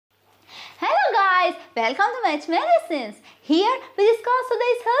welcome to MatchMedicines. Here we discuss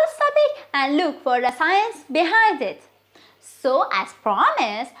today's health topic and look for the science behind it. So as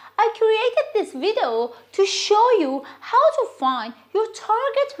promised, I created this video to show you how to find your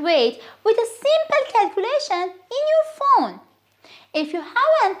target weight with a simple calculation in your phone. If you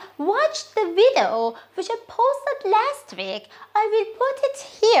haven't watched the video which I posted last week, I will put it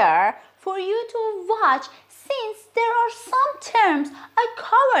here for you to watch, since there are some terms I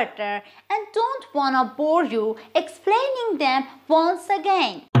covered there and don't want to bore you explaining them once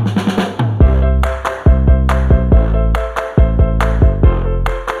again.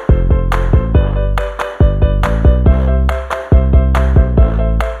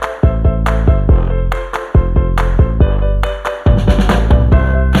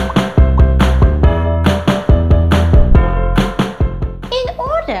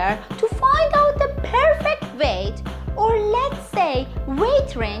 To find out the perfect weight, or let's say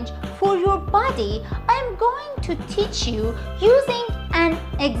weight range for your body, I am going to teach you using an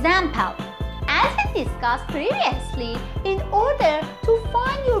example. As we discussed previously, in order to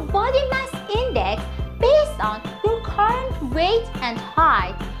find your body mass index based on your current weight and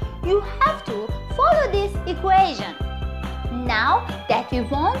height, you have to follow this equation. Now that we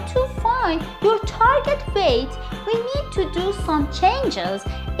want to find your target weight, we need to do some changes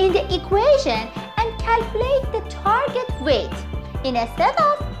in the equation and calculate the target weight instead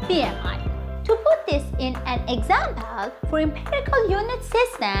of BMI. To put this in an example, for empirical unit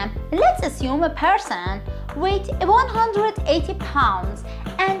system, let's assume a person weighs 180 pounds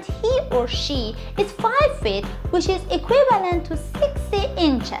and he or she is 5 feet, which is equivalent to 60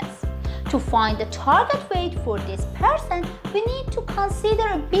 inches. To find the target weight for this person, we need to consider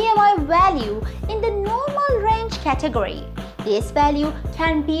a BMI value in the normal range category. This value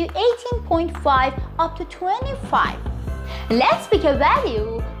can be 18.5 up to 25. Let's pick a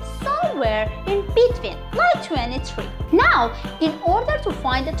value somewhere in between, like 23. Now, in order to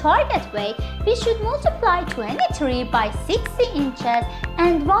find the target weight, we should multiply 23 by 60 inches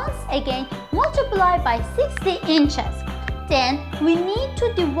and once again multiply by 60 inches. Then we need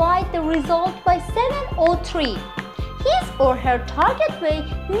to divide the result by 703. His or her target weight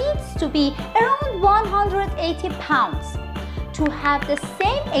needs to be around 180 pounds. To have the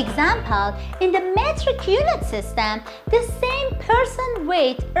same example, in the metric unit system, the same person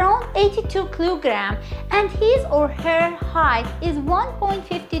weighs around 82 kilograms and his or her height is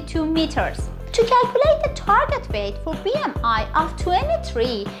 1.52 meters. To calculate the target weight for BMI of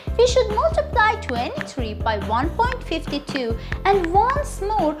 23, we should multiply 23 by 1.52 and once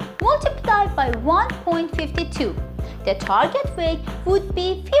more multiply by 1.52. The target weight would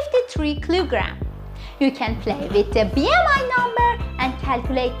be 53 kilograms. You can play with the BMI number and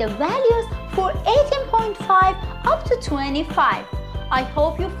calculate the values for 18.5 up to 25. I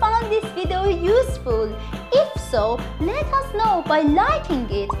hope you found this video useful. If so, let us know by liking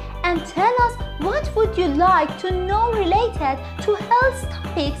it and tell us what would you like to know related to health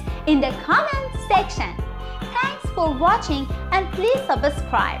topics in the comment section. Thanks for watching and please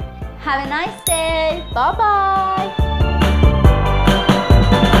subscribe. Have a nice day. Bye bye.